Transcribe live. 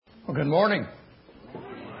Well, good morning.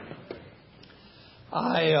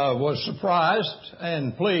 I was surprised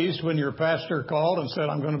and pleased when your pastor called and said,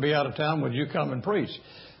 I'm going to be out of town. Would you come and preach?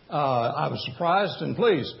 I was surprised and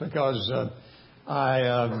pleased because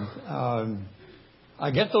I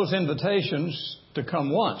get those invitations to come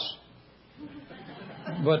once,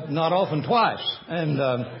 but not often twice. And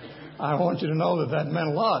I want you to know that meant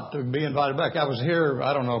a lot to be invited back. I was here,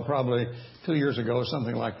 I don't know, probably 2 years ago,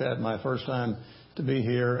 something like that, my first time to be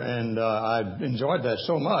here. And I enjoyed that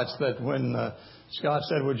so much that when Scott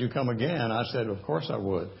said, would you come again? I said, of course I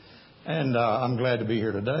would. And I'm glad to be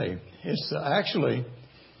here today. It's actually,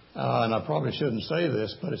 and I probably shouldn't say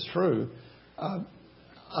this, but it's true.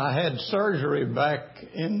 I had surgery back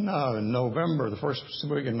in November, the first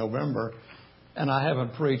week in November, and I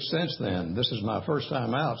haven't preached since then. This is my first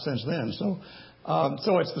time out since then. So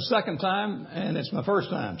it's the second time, and it's my first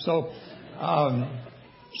time. So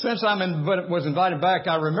since was invited back,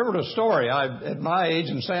 I remembered a story. At my age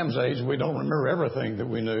and Sam's age, we don't remember everything that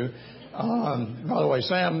we knew. By the way,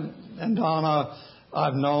 Sam and Donna,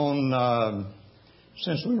 I've known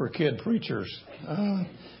since we were kid preachers.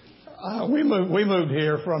 We moved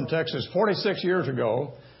here from Texas 46 years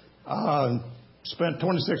ago. Spent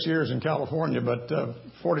 26 years in California, but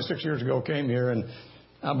 46 years ago came here, and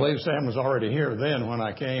I believe Sam was already here then when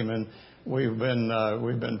I came, and we've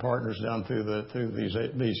been partners down through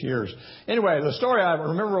these years. Anyway, the story I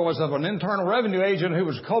remember was of an Internal Revenue agent who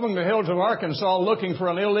was combing the hills of Arkansas looking for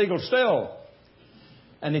an illegal still.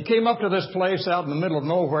 And he came up to this place out in the middle of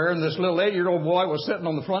nowhere, and this little 8-year-old boy was sitting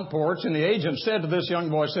on the front porch, and the agent said to this young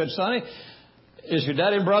boy, Sonny, is your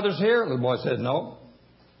daddy and brothers here? The boy said, no.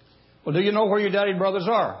 Well, do you know where your daddy and brothers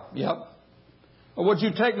are? Yep. Well, would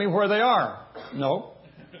you take me where they are? No.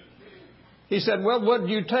 He said, well, would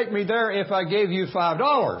you take me there if I gave you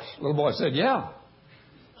 $5? Little boy said, yeah.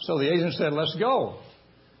 So the agent said, let's go.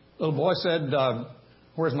 Little boy said,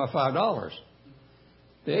 where's my $5?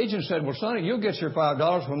 The agent said, well, Sonny, you'll get your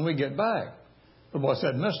 $5 when we get back. The boy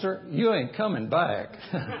said, mister, you ain't coming back.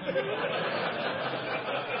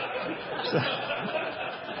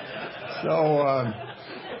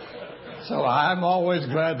 So I'm always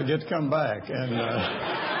glad to get to come back. And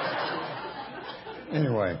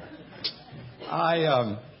anyway,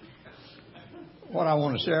 what I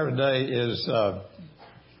want to share today is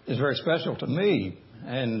very special to me,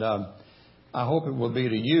 and I hope it will be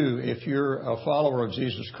to you if you're a follower of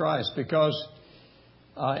Jesus Christ, because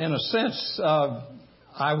in a sense,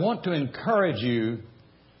 I want to encourage you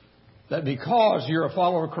that because you're a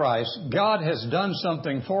follower of Christ, God has done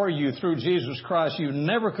something for you through Jesus Christ you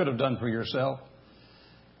never could have done for yourself,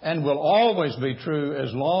 and will always be true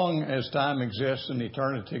as long as time exists and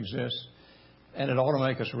eternity exists, and it ought to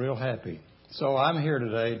make us real happy. So I'm here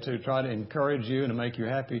today to try to encourage you and to make you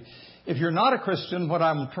happy. If you're not a Christian, what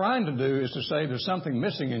I'm trying to do is to say there's something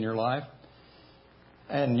missing in your life,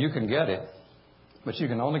 and you can get it, but you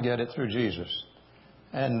can only get it through Jesus.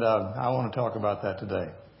 And I want to talk about that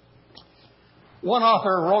today. One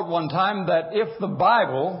author wrote one time that if the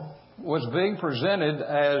Bible was being presented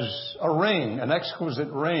as a ring, an exquisite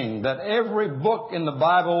ring, that every book in the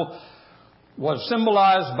Bible was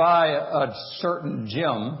symbolized by a certain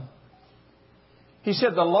gem, he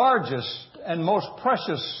said the largest and most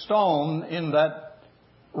precious stone in that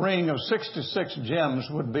ring of 66 gems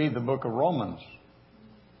would be the book of Romans.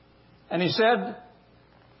 And he said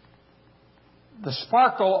the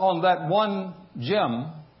sparkle on that one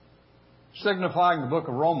gem, signifying the book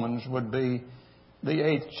of Romans, would be the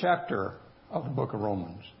 8th chapter of the book of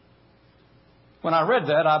Romans. When I read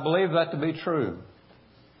that, I believed that to be true.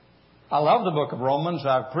 I love the book of Romans.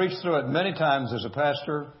 I've preached through it many times as a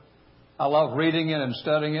pastor. I love reading it and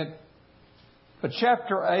studying it. But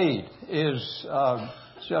chapter 8 is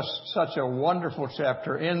just such a wonderful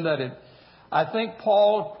chapter in that I think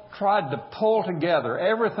Paul tried to pull together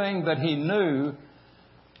everything that he knew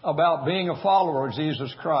about being a follower of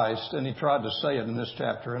Jesus Christ, and he tried to say it in this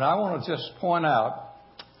chapter. And I want to just point out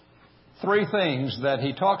 3 things that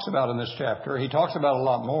he talks about in this chapter. He talks about a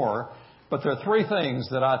lot more, but there are 3 things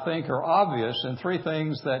that I think are obvious and 3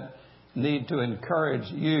 things that need to encourage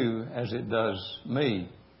you as it does me.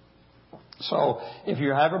 So if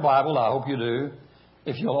you have a Bible, I hope you do.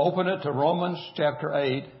 If you'll open it to Romans chapter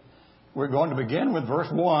 8, we're going to begin with verse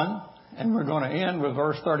 1. And we're going to end with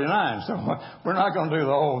verse 39. So we're not going to do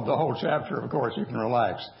the whole chapter, of course. You can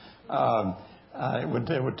relax. It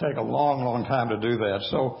would take a long, long time to do that.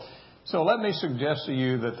 So let me suggest to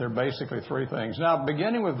you that there are basically 3 things. Now,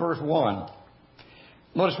 beginning with verse 1,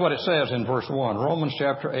 notice what it says in verse 1. Romans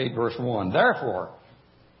chapter 8, verse 1. Therefore,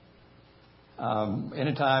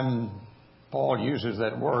 anytime Paul uses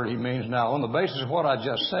that word, he means now, on the basis of what I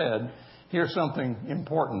just said, here's something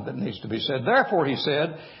important that needs to be said. Therefore, he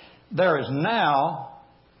said, there is now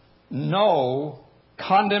no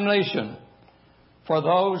condemnation for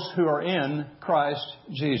those who are in Christ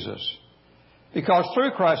Jesus. Because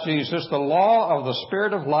through Christ Jesus, the law of the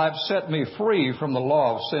Spirit of life set me free from the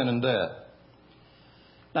law of sin and death.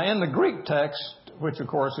 Now, in the Greek text, which of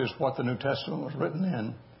course is what the New Testament was written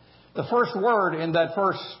in, the first word in that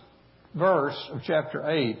first verse of chapter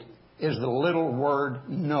 8 is the little word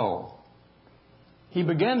no. He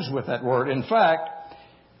begins with that word. In fact,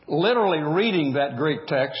 literally reading that Greek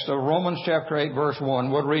text of Romans chapter 8 verse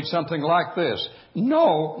 1 would read something like this.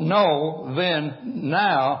 No, then,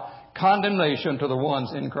 now, condemnation to the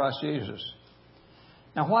ones in Christ Jesus.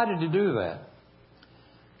 Now, why did he do that?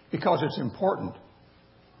 Because it's important.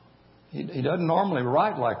 He doesn't normally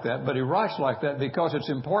write like that, but he writes like that because it's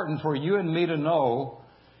important for you and me to know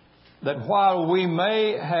that while we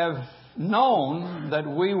may have known that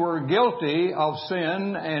we were guilty of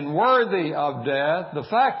sin and worthy of death, the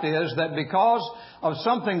fact is that because of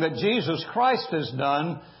something that Jesus Christ has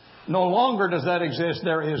done, no longer does that exist.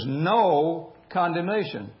 There is no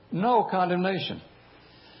condemnation. No condemnation.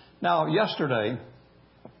 Now, yesterday,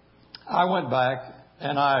 I went back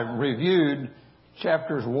and I reviewed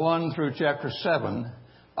chapters 1 through chapter 7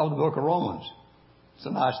 of the book of Romans. It's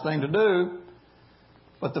a nice thing to do.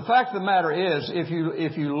 But the fact of the matter is,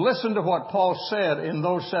 if you listen to what Paul said in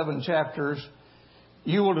those 7 chapters,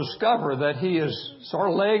 you will discover that he is sort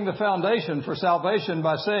of laying the foundation for salvation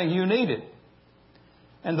by saying you need it.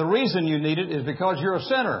 And the reason you need it is because you're a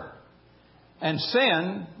sinner. And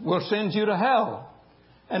sin will send you to hell.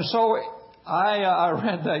 And so I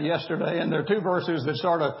read that yesterday, and there are 2 verses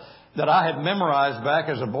that I had memorized back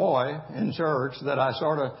as a boy in church that I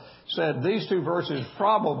sort of said these 2 verses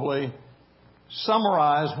probably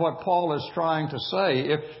summarize what Paul is trying to say.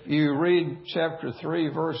 If you read chapter 3,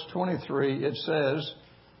 verse 23, it says,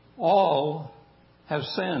 all have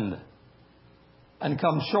sinned and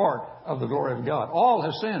come short of the glory of God. All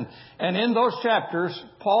have sinned. And in those chapters,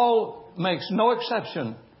 Paul makes no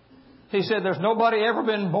exception. He said there's nobody ever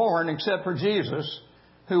been born except for Jesus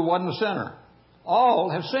who wasn't a sinner. All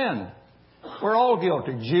have sinned. We're all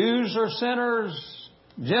guilty. Jews are sinners.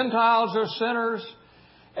 Gentiles are sinners.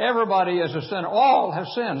 Everybody is a sinner. All have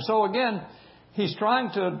sinned. So again, he's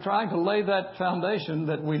trying to lay that foundation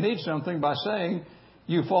that we need something by saying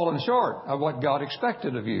you've fallen short of what God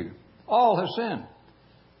expected of you. All have sinned.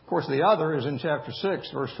 Of course, the other is in chapter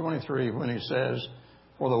 6, verse 23, when he says,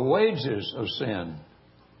 for the wages of sin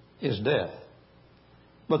is death.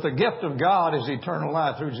 But the gift of God is eternal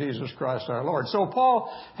life through Jesus Christ our Lord. So Paul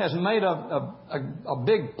has made a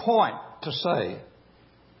big point to say,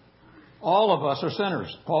 all of us are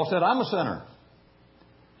sinners. Paul said, I'm a sinner.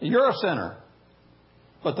 You're a sinner.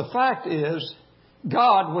 But the fact is,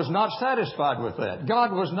 God was not satisfied with that.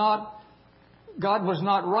 God was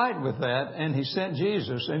not right with that, and He sent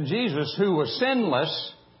Jesus. And Jesus, who was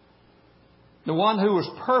sinless, the one who was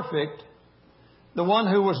perfect, the one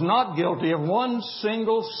who was not guilty of one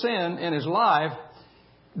single sin in His life,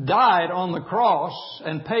 died on the cross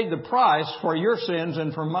and paid the price for your sins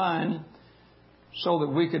and for mine so that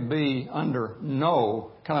we could be under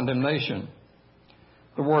no condemnation.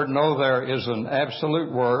 The word no there is an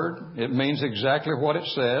absolute word. It means exactly what it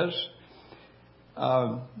says.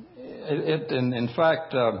 In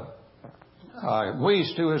fact,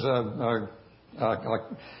 Wuest, who is a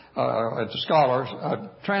scholar,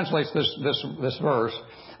 translates this verse.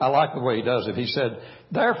 I like the way he does it. He said,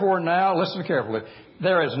 therefore now, listen carefully,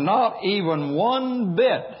 there is not even one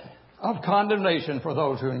bit of condemnation for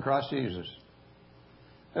those who are in Christ Jesus.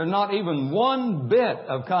 There's not even one bit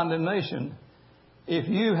of condemnation if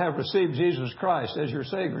you have received Jesus Christ as your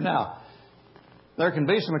Savior. Now, there can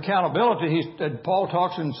be some accountability. Paul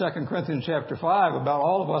talks in 2 Corinthians chapter 5 about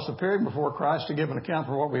all of us appearing before Christ to give an account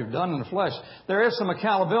for what we've done in the flesh. There is some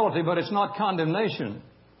accountability, but it's not condemnation.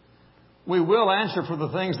 We will answer for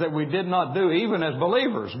the things that we did not do, even as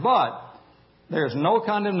believers. But there's no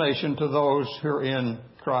condemnation to those who are in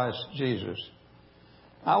Christ Jesus.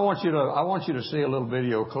 I want you to see a little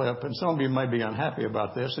video clip, and some of you may be unhappy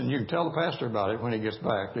about this, and you can tell the pastor about it when he gets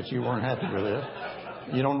back that you weren't happy with it.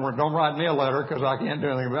 You don't write me a letter because I can't do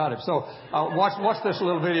anything about it. So watch this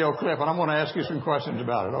little video clip, and I'm going to ask you some questions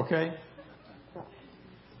about it, okay?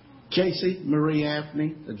 Casey Marie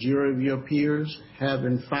Anthony, the jury of your peers,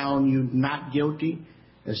 having found you not guilty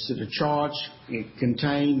as to the charge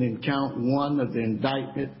contained in count 1 of the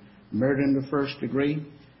indictment, murder in the first degree,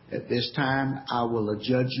 at this time I will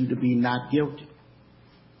adjudge you to be not guilty.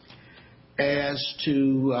 As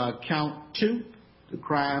to count 2, the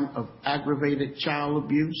crime of aggravated child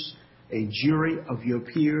abuse, a jury of your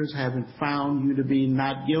peers having found you to be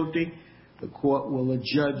not guilty, the court will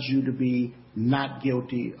adjudge you to be not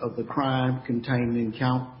guilty of the crime contained in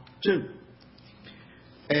count 2.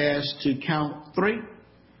 As to count 3,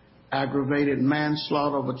 aggravated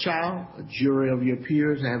manslaughter of a child, a jury of your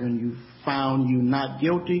peers having you found you not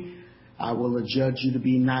guilty, I will adjudge you to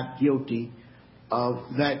be not guilty of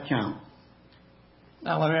that count.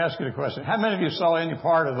 Now, let me ask you a question. How many of you saw any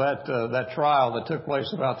part of that trial that took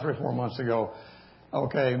place about 3 or 4 months ago?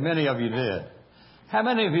 Okay, many of you did. How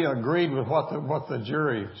many of you agreed with what the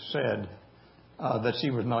jury said, that she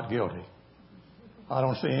was not guilty? I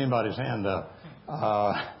don't see anybody's hand up.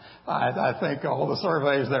 I think all the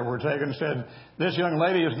surveys that were taken said this young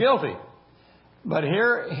lady is guilty. But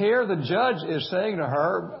here the judge is saying to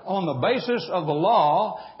her, on the basis of the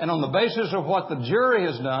law and on the basis of what the jury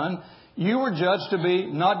has done, you were judged to be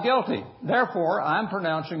not guilty. Therefore, I'm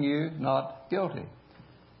pronouncing you not guilty.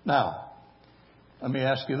 Now, let me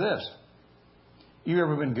ask you this. You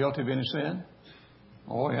ever been guilty of any sin?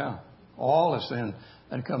 Oh, yeah. All have sinned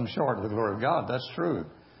and come short of the glory of God. That's true.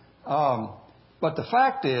 But the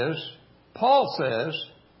fact is, Paul says,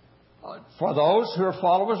 for those who are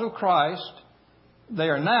followers of Christ, they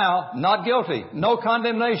are now not guilty. No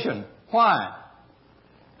condemnation. Why?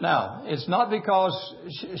 Now, it's not because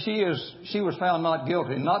she was found not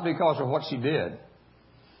guilty, not because of what she did.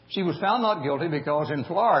 She was found not guilty because in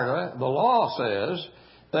Florida, the law says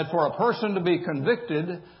that for a person to be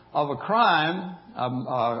convicted of a crime,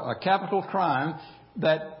 a capital crime,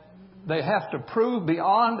 that they have to prove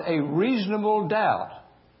beyond a reasonable doubt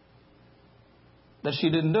that she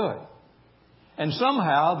didn't do it. And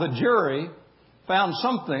somehow the jury found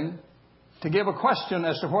something to give a question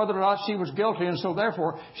as to whether or not she was guilty, and so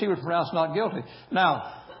therefore she was pronounced not guilty.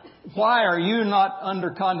 Now, why are you not under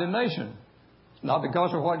condemnation? Not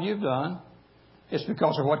because of what you've done. It's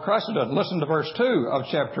because of what Christ has done. Listen to verse 2 of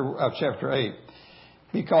chapter 8.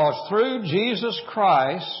 Because through Jesus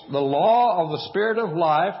Christ, the law of the Spirit of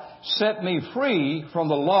life set me free from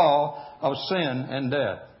the law of sin and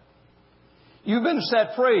death. You've been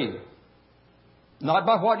set free, not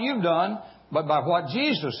by what you've done, but by what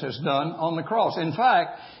Jesus has done on the cross. In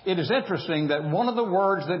fact, it is interesting that one of the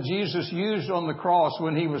words that Jesus used on the cross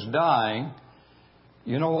when he was dying,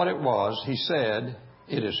 you know what it was? He said,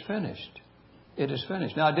 "It is finished. It is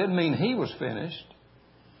finished." Now, it didn't mean he was finished.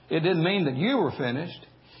 It didn't mean that you were finished.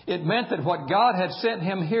 It meant that what God had sent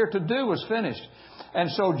him here to do was finished.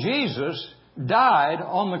 And so Jesus died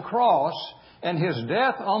on the cross, and his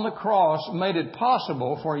death on the cross made it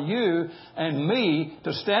possible for you and me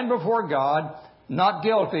to stand before God not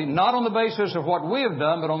guilty, not on the basis of what we have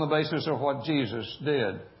done, but on the basis of what Jesus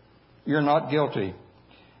did. You're not guilty.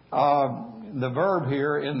 The verb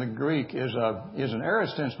here in the Greek is an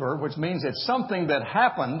aorist tense verb, which means it's something that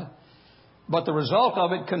happened, but the result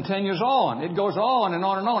of it continues on. It goes on and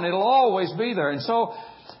on and on. It'll always be there. And so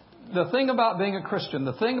the thing about being a Christian,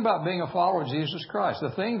 the thing about being a follower of Jesus Christ,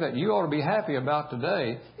 the thing that you ought to be happy about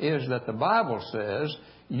today is that the Bible says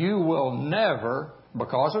you will never,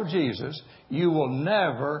 because of Jesus, you will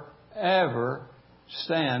never, ever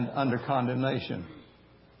stand under condemnation.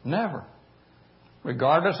 Never.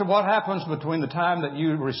 Regardless of what happens between the time that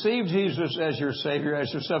you receive Jesus as your Savior,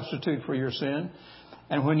 as your substitute for your sin,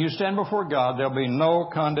 and when you stand before God, there'll be no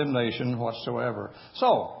condemnation whatsoever.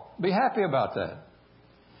 So, be happy about that.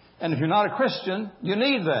 And if you're not a Christian, you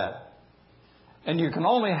need that. And you can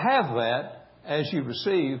only have that as you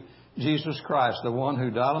receive Jesus Christ, the one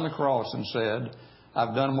who died on the cross and said,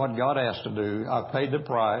 "I've done what God asked to do. I've paid the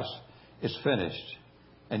price. It's finished."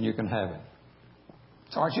 And you can have it.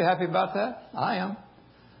 So aren't you happy about that? I am.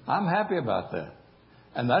 I'm happy about that.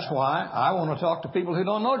 And that's why I want to talk to people who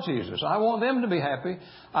don't know Jesus. I want them to be happy.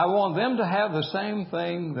 I want them to have the same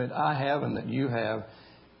thing that I have and that you have,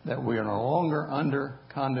 that we are no longer under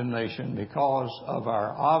condemnation because of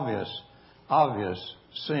our obvious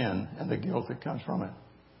sin and the guilt that comes from it.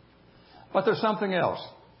 But there's something else.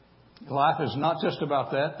 Life is not just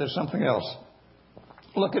about that. There's something else.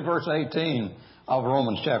 Look at verse 18 of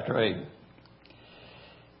Romans chapter 8.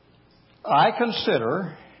 I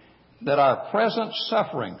consider that our present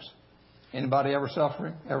sufferings. Anybody ever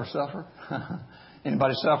suffering? Ever suffer?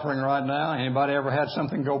 Anybody suffering right now? Anybody ever had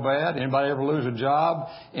something go bad? Anybody ever lose a job?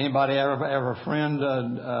 Anybody ever a friend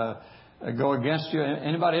go against you?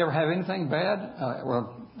 Anybody ever have anything bad?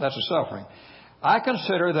 Well, that's a suffering. I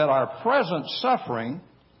consider that our present suffering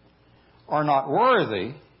are not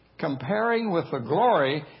worthy comparing with the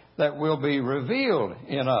glory that will be revealed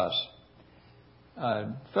in us.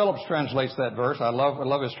 Phillips translates that verse. I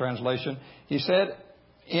love his translation. He said,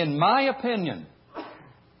 "In my opinion,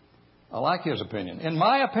 I like his opinion. In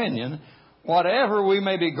my opinion, whatever we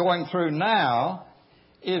may be going through now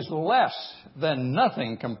is less than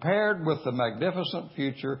nothing compared with the magnificent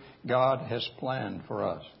future God has planned for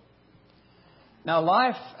us. Now,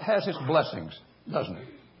 life has its blessings, doesn't it?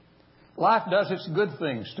 Life does its good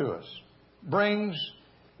things to us, brings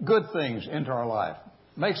good things into our life,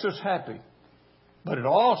 makes us happy. But it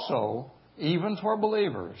also, even for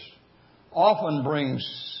believers, often brings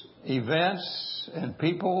events and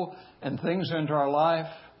people and things into our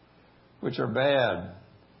life which are bad,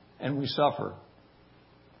 and we suffer.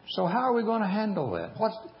 So how are we going to handle that?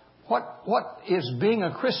 What is being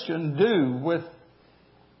a Christian do with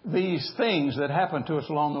these things that happen to us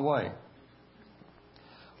along the way?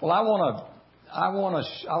 Well, I want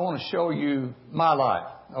to show you my life,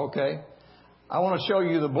 okay? I want to show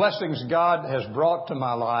you the blessings God has brought to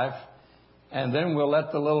my life, and then we'll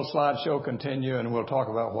let the little slideshow continue, and we'll talk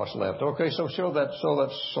about what's left. Okay, so show that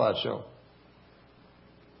slideshow.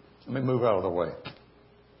 Let me move out of the way.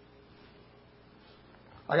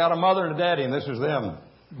 I got a mother and a daddy, and this is them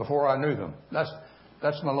before I knew them. That's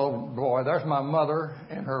my little boy. There's my mother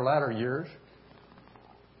in her latter years.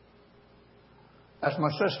 That's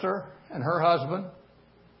my sister and her husband.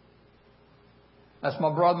 That's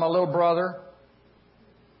my brother, my little brother.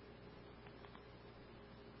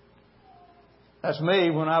 That's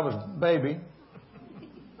me when I was a baby.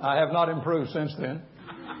 I have not improved since then.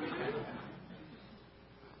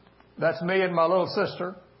 That's me and my little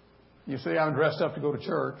sister. You see, I'm dressed up to go to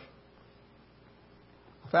church.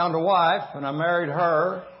 I found a wife, and I married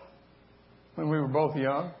her when we were both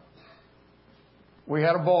young. We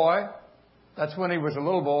had a boy. That's when he was a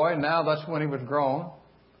little boy. Now that's when he was grown.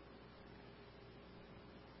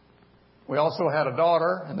 We also had a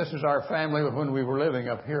daughter, and this is our family when we were living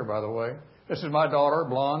up here, by the way. This is my daughter,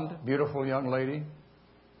 blonde, beautiful young lady.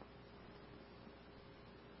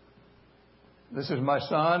 This is my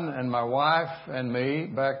son and my wife and me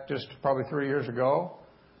back just probably 3 years ago.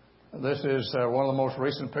 This is one of the most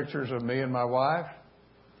recent pictures of me and my wife.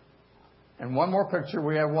 And one more picture,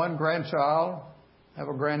 we have one grandchild, have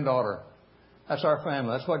a granddaughter. That's our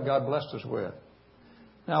family. That's what God blessed us with.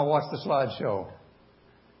 Now watch the slideshow.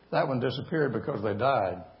 That one disappeared because they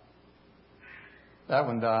died. That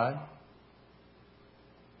one died.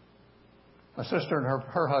 My sister and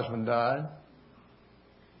her husband died.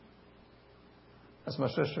 That's my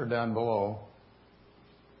sister down below.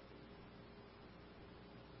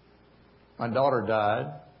 My daughter died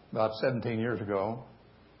about 17 years ago.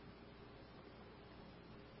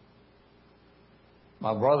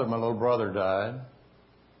 My little brother died,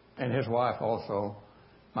 and his wife also.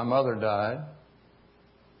 My mother died.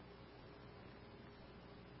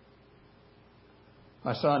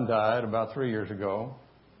 My son died about 3 years ago.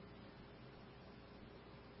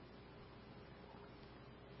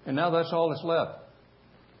 And now that's all that's left.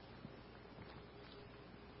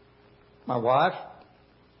 My wife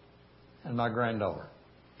and my granddaughter.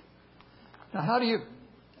 Now, how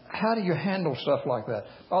do you handle stuff like that?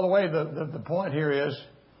 By the way, the point here is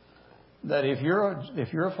that if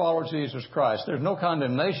you're a follower of Jesus Christ, there's no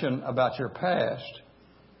condemnation about your past.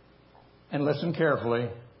 And listen carefully,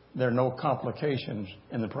 there are no complications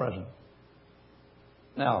in the present.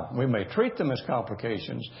 Now, we may treat them as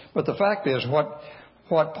complications, but the fact is what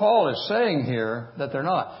Paul is saying here, that they're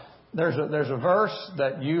not. There's a verse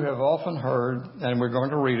that you have often heard, and we're going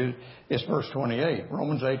to read it. It's verse 28,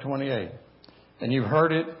 Romans 8:28. And you've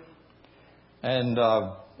heard it, and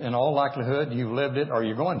in all likelihood, you've lived it, or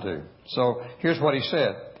you're going to. So here's what he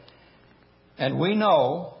said. And we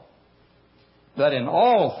know that in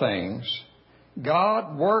all things,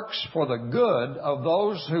 God works for the good of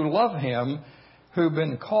those who love Him, who've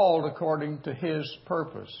been called according to His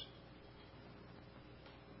purpose.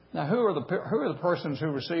 Now, who are the persons who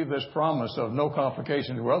receive this promise of no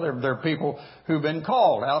complications? Well, they're people who've been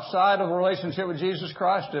called. Outside of a relationship with Jesus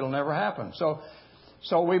Christ, it'll never happen.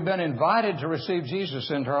 So we've been invited to receive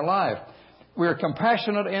Jesus into our life. We're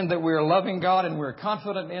compassionate in that we're loving God, and we're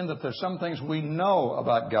confident in that there's some things we know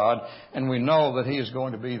about God, and we know that He is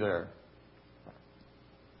going to be there.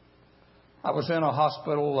 I was in a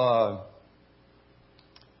hospital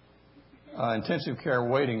intensive care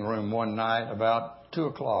waiting room one night about 2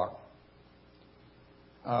 o'clock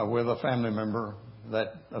with a family member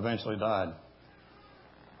that eventually died.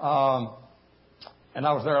 And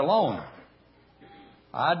I was there alone.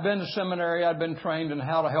 I'd been to seminary. I'd been trained in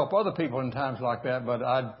how to help other people in times like that, but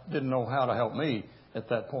I didn't know how to help me at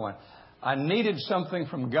that point. I needed something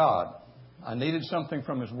from God. I needed something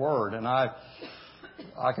from His Word. And I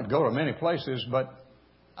could go to many places, but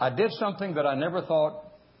I did something that I never thought,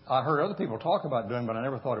 I heard other people talk about doing, but I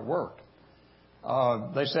never thought it worked.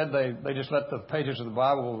 They said they just let the pages of the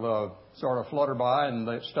Bible sort of flutter by, and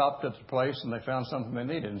they stopped at the place and they found something they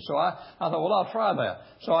needed. And so I thought, well, I'll try that.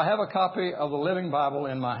 So I have a copy of the Living Bible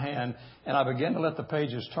in my hand, and I begin to let the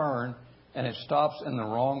pages turn, and it stops in the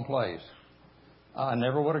wrong place. I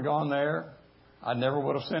never would have gone there. I never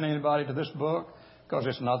would have sent anybody to this book, because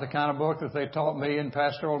it's not the kind of book that they taught me in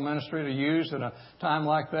pastoral ministry to use in a time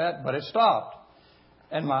like that. But it stopped.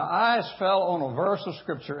 And my eyes fell on a verse of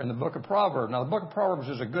Scripture in the book of Proverbs. Now, the book of Proverbs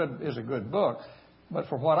is a good book, but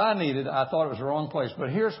for what I needed, I thought it was the wrong place. But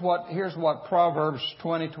here's what Proverbs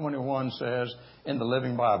 20:21 says in the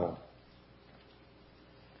Living Bible.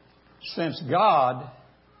 Since God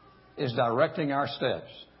is directing our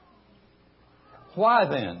steps, why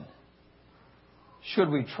then should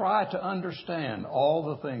we try to understand all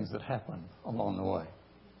the things that happen along the way?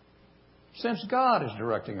 Since God is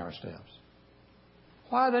directing our steps,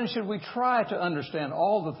 why then should we try to understand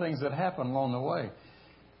all the things that happen along the way?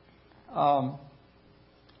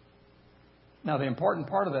 Now, the important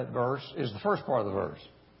part of that verse is the first part of the verse.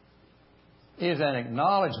 Is an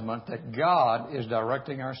acknowledgement that God is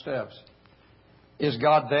directing our steps. Is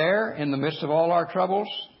God there in the midst of all our troubles?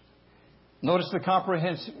 Notice the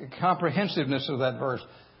comprehensiveness of that verse.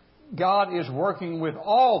 God is working with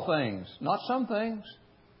all things, not some things,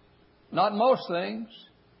 not most things,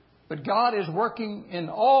 but God is working in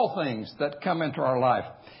all things that come into our life.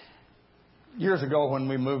 Years ago when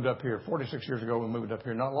we moved up here, 46 years ago we moved up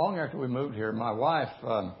here, not long after we moved here, my wife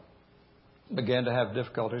began to have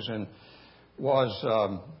difficulties and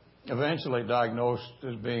was eventually diagnosed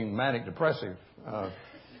as being manic depressive.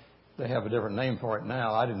 They have a different name for it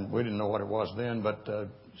now. We didn't know what it was then, but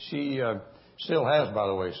she still has, by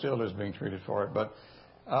the way, still is being treated for it. But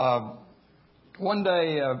one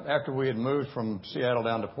day after we had moved from Seattle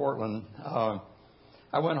down to Portland,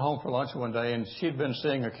 I went home for lunch one day, and she'd been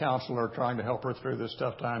seeing a counselor trying to help her through this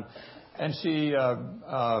tough time. And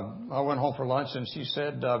I went home for lunch, and she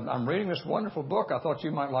said, I'm reading this wonderful book I thought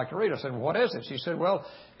you might like to read. I said, well, what is it? She said, well,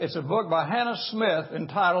 it's a book by Hannah Smith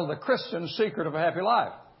entitled The Christian Secret of a Happy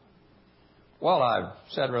Life. Well, I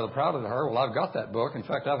said rather proud of her, well, I've got that book. In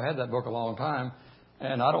fact, I've had that book a long time,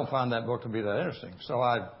 and I don't find that book to be that interesting. So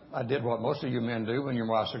I did what most of you men do when your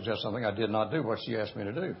wife suggests something. I did not do what she asked me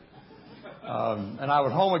to do. And I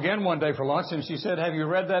was home again one day for lunch, and she said, have you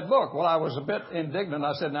read that book? Well, I was a bit indignant.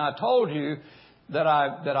 I said, now, I told you that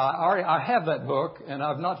I have that book, and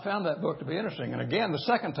I've not found that book to be interesting. And again, the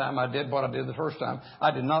second time I did what I did the first time.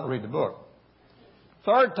 I did not read the book.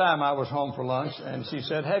 Third time I was home for lunch, and she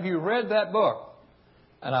said, have you read that book?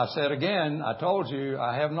 And I said again, I told you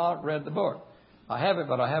I have not read the book. I have it,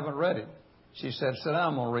 but I haven't read it. She said, sit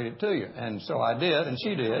down, I'm going to read it to you. And so I did, and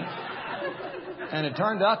she did. And it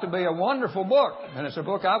turned out to be a wonderful book. And it's a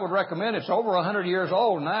book I would recommend. It's over 100 years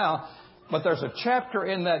old now. But there's a chapter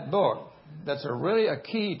in that book that's really a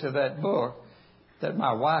key to that book that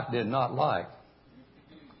my wife did not like.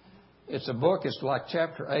 It's a book, it's like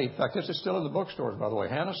chapter 8. In fact, this is still in the bookstores, by the way.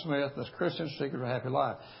 Hannah Smith, The Christian Secret of a Happy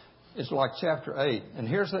Life. It's like chapter 8. And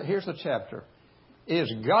here's the chapter.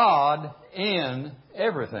 Is God in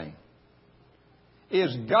everything?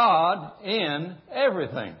 Is God in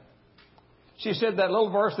everything? She said that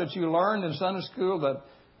little verse that you learned in Sunday school,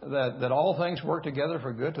 that all things work together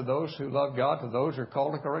for good to those who love God, to those who are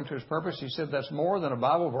called according to His purpose. She said that's more than a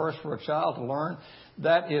Bible verse for a child to learn.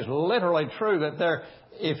 That is literally true. That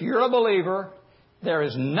if you're a believer, there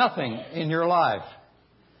is nothing in your life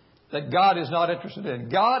that God is not interested in.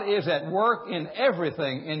 God is at work in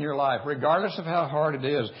everything in your life, regardless of how hard it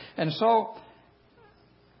is. And so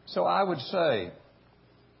I would say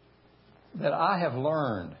that I have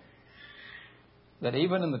learned that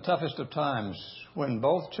even in the toughest of times, when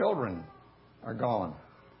both children are gone,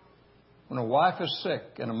 when a wife is sick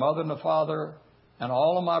and a mother and a father and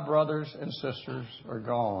all of my brothers and sisters are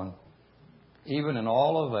gone, even in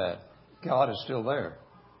all of that, God is still there.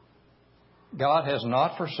 God has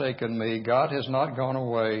not forsaken me. God has not gone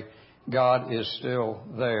away. God is still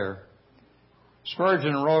there.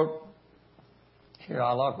 Spurgeon wrote, here,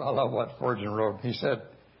 I love what Spurgeon wrote. He said,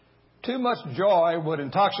 too much joy would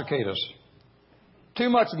intoxicate us. Too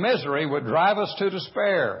much misery would drive us to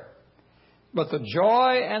despair. But the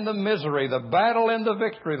joy and the misery, the battle and the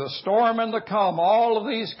victory, the storm and the calm, all of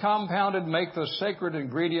these compounded make the sacred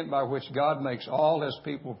ingredient by which God makes all His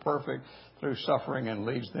people perfect through suffering and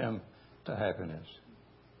leads them to happiness.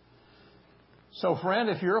 So, friend,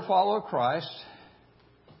 if you're a follower of Christ,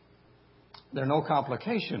 there are no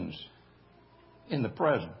complications in the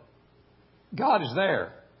present. God is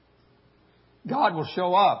there. God will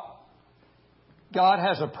show up. God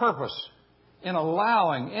has a purpose in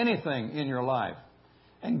allowing anything in your life.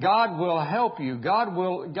 And God will help you. God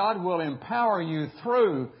will empower you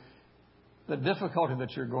through the difficulty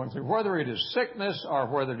that you're going through, whether it is sickness or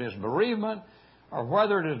whether it is bereavement or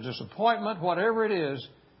whether it is disappointment, whatever it is,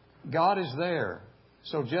 God is there.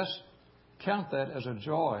 So just count that as a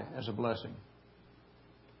joy, as a blessing.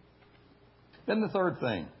 Then the third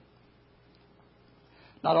thing.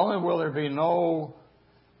 Not only will there be no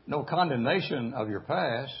condemnation of your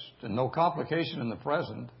past and no complication in the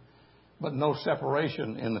present, but no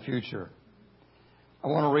separation in the future. I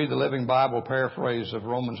want to read the Living Bible paraphrase of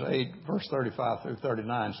Romans 8, verse 35 through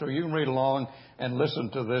 39. So you can read along and listen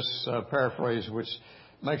to this paraphrase, which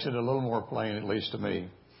makes it a little more plain, at least to me.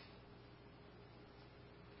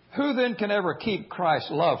 Who then can ever keep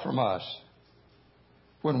Christ's love from us?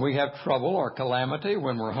 When we have trouble or calamity,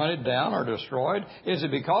 when we're hunted down or destroyed, is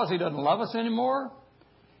it because He doesn't love us anymore?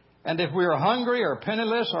 And if we are hungry or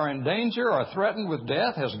penniless or in danger or threatened with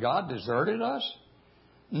death, has God deserted us?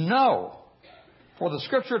 No. For the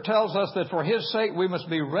Scripture tells us that for His sake we must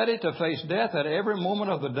be ready to face death at every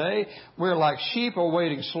moment of the day. We're like sheep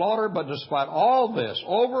awaiting slaughter, but despite all this,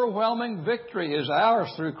 overwhelming victory is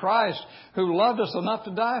ours through Christ, who loved us enough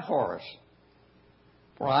to die for us.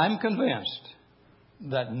 For I'm convinced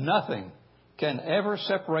that nothing can ever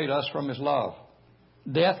separate us from His love.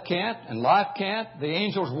 Death can't, and life can't, the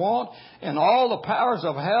angels won't, and all the powers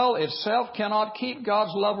of hell itself cannot keep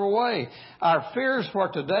God's love away. Our fears for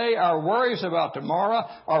today, our worries about tomorrow,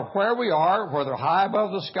 or where we are, whether high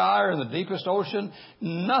above the sky or in the deepest ocean,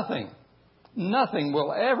 nothing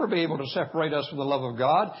will ever be able to separate us from the love of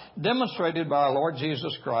God, demonstrated by our Lord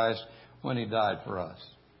Jesus Christ when He died for us.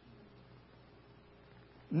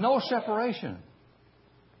 No separation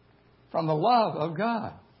from the love of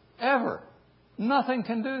God, ever. Nothing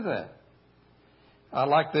can do that. I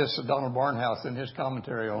like this. Donald Barnhouse, in his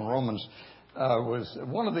commentary on Romans, was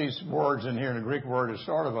one of these words in here in the Greek word is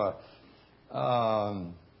sort of a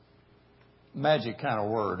magic kind of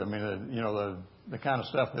word. I mean, the kind of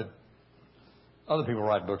stuff that other people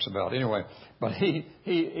write books about. Anyway, but he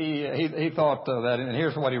thought that, and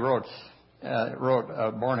here's what he wrote.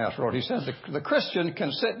 Barnhouse wrote, he said, the Christian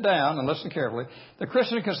can sit down, and listen carefully, the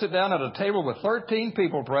Christian can sit down at a table with 13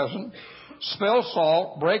 people present, spill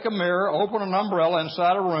salt, break a mirror, open an umbrella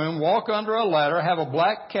inside a room, walk under a ladder, have a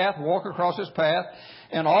black cat walk across his path,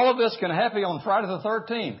 and all of this can happen on Friday the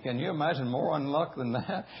 13th. Can you imagine more unluck than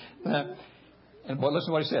that? But listen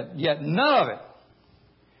to what he said. Yet none of it,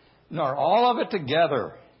 nor all of it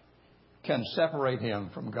together, can separate him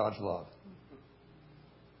from God's love.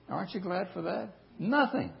 Aren't you glad for that?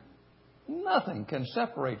 Nothing can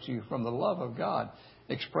separate you from the love of God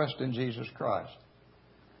expressed in Jesus Christ.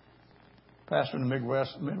 Pastor in the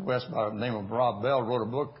Midwest by the name of Rob Bell wrote a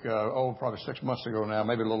book, probably 6 months ago now,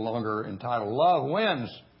 maybe a little longer, entitled Love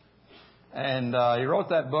Wins. And he wrote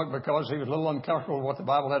that book because he was a little uncomfortable with what the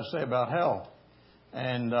Bible had to say about hell.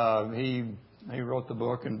 And he wrote the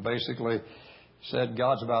book and basically said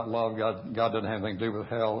God's about love. God doesn't have anything to do with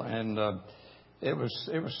hell. And it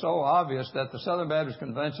was so obvious that the Southern Baptist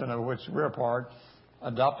Convention, of which we're a part,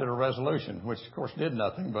 adopted a resolution, which of course did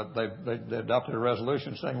nothing, but they adopted a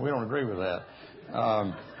resolution saying we don't agree with that.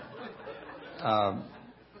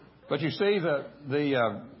 But you see,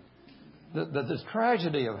 the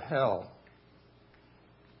tragedy of hell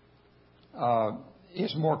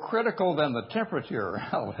is more critical than the temperature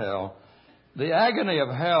of hell. The agony of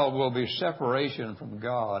hell will be separation from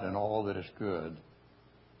God and all that is good.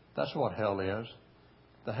 That's what hell is.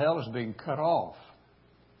 The hell is being cut off,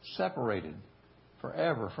 separated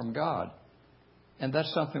forever from God. And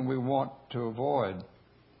that's something we want to avoid.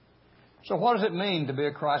 So what does it mean to be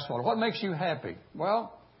a Christ follower? What makes you happy?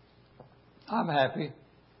 Well, I'm happy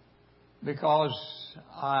because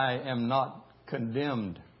I am not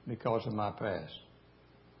condemned because of my past.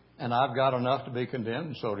 And I've got enough to be condemned,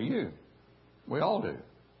 and so do you. We all do.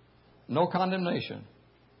 No condemnation.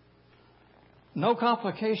 No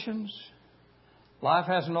complications. Life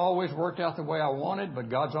hasn't always worked out the way I wanted, but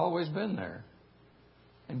God's always been there.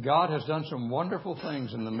 And God has done some wonderful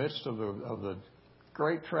things in the midst of the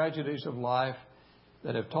great tragedies of life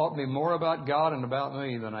that have taught me more about God and about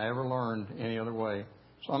me than I ever learned any other way.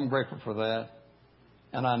 So I'm grateful for that.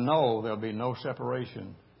 And I know there'll be no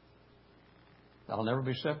separation. I'll never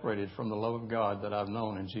be separated from the love of God that I've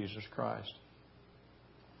known in Jesus Christ.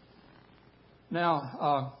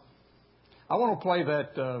 Now, I want to play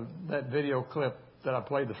that video clip that I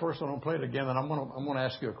played the first one. I'm going to play it again, and I'm going to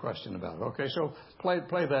ask you a question about it. Okay, so play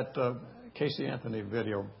that Casey Anthony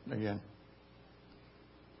video again.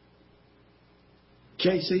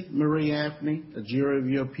 Casey Marie Anthony, a jury of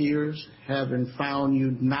your peers, having found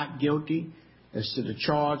you not guilty, as to the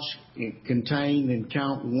charge contained in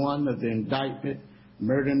count 1 of the indictment,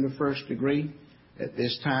 murder in the first degree, at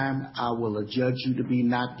this time I will adjudge you to be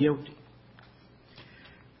not guilty.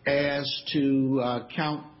 As to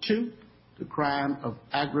count 2, the crime of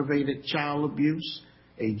aggravated child abuse,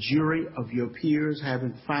 a jury of your peers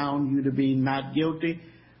having found you to be not guilty,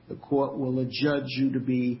 the court will adjudge you to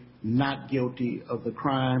be not guilty of the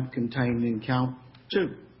crime contained in count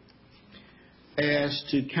 2. As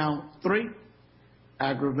to count 3,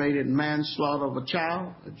 aggravated manslaughter of a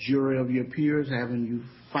child, a jury of your peers having you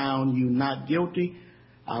found you not guilty,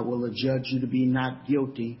 I will adjudge you to be not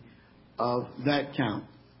guilty of that count.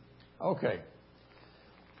 Okay.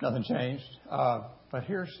 Nothing changed. But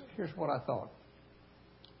here's what I thought.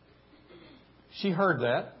 She heard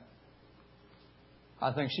that.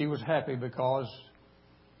 I think she was happy because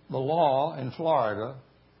the law in Florida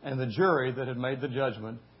and the jury that had made the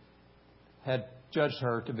judgment had judged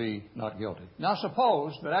her to be not guilty. Now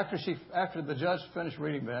suppose that after the judge finished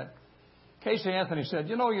reading that, Casey Anthony said,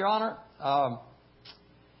 "You know, Your Honor,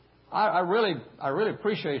 I really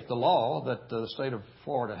appreciate the law that the state of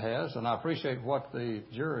Florida has, and I appreciate what the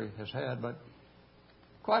jury has had, but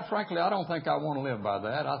quite frankly, I don't think I want to live by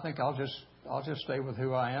that. I think I'll just stay with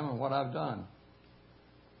who I am and what I've done.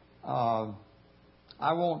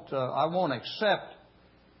 I won't accept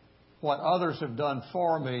what others have done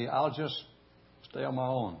for me. I'll just stay on my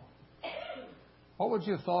own." What would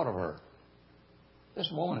you have thought of her?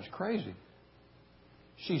 This woman is crazy.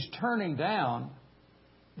 She's turning down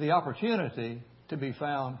the opportunity to be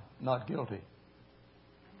found not guilty.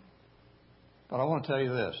 But I want to tell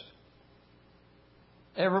you this.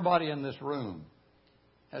 Everybody in this room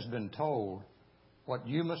has been told what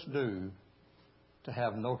you must do to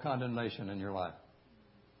have no condemnation in your life.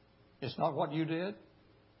 It's not what you did.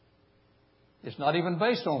 It's not even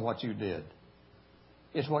based on what you did.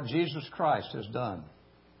 It's what Jesus Christ has done.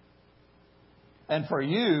 And for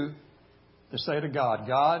you to say to God,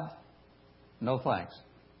 "God, no thanks.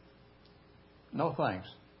 No thanks.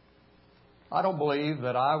 I don't believe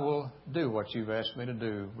that I will do what you've asked me to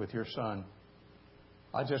do with your son.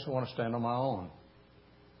 I just want to stand on my own."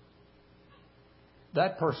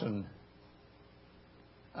 That person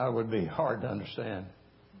would be hard to understand.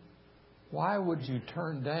 Why would you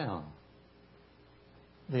turn down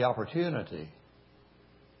the opportunity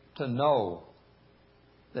to know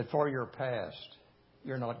that for your past,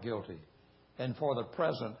 you're not guilty, and for the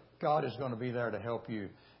present, God is going to be there to help you,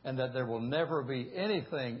 and that there will never be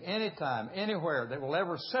anything, anytime, anywhere that will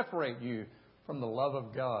ever separate you from the love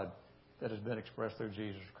of God that has been expressed through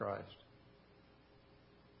Jesus Christ?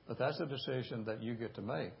 But that's a decision that you get to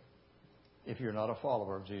make if you're not a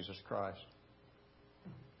follower of Jesus Christ.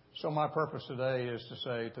 So my purpose today is to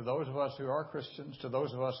say to those of us who are Christians, to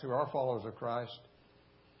those of us who are followers of Christ,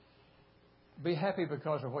 be happy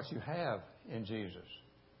because of what you have in Jesus.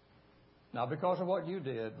 Not because of what you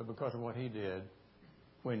did, but because of what He did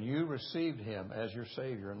when you received Him as your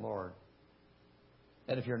Savior and Lord.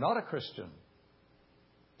 And if you're not a Christian,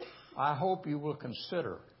 I hope you will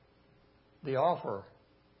consider the offer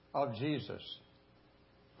of Jesus,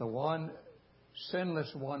 the one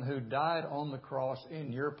sinless one who died on the cross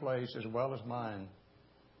in your place as well as mine.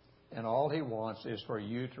 And all He wants is for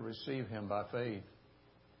you to receive Him by faith,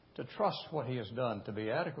 to trust what He has done, to be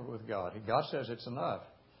adequate with God. God says it's enough.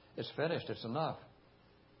 It's finished. It's enough.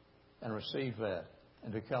 And receive that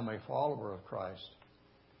and become a follower of Christ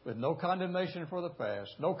with no condemnation for the past,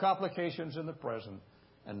 no complications in the present,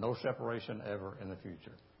 and no separation ever in the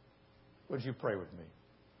future. Would you pray with me?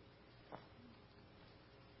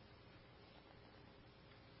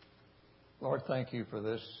 Lord, thank You for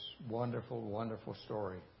this wonderful, wonderful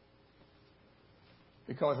story.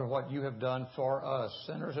 Because of what You have done for us,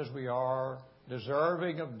 sinners as we are,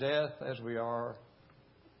 deserving of death as we are,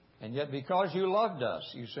 and yet because You loved us,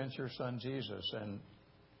 You sent Your Son Jesus, and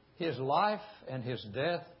His life and His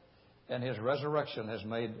death and His resurrection has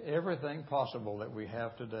made everything possible that we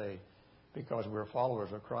have today because we're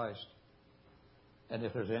followers of Christ. And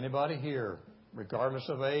if there's anybody here, regardless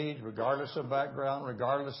of age, regardless of background,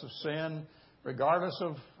 regardless of sin, regardless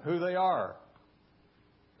of who they are,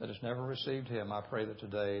 that has never received Him, I pray that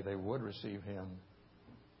today they would receive Him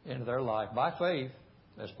into their life by faith.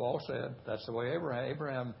 As Paul said, that's the way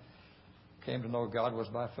Abraham came to know God was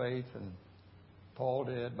by faith, and Paul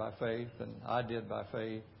did by faith, and I did by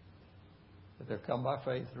faith. That they've come by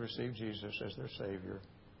faith to receive Jesus as their Savior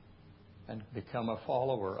and become a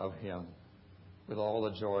follower of Him with all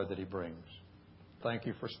the joy that He brings. Thank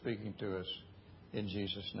You for speaking to us in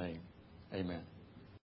Jesus' name. Amen.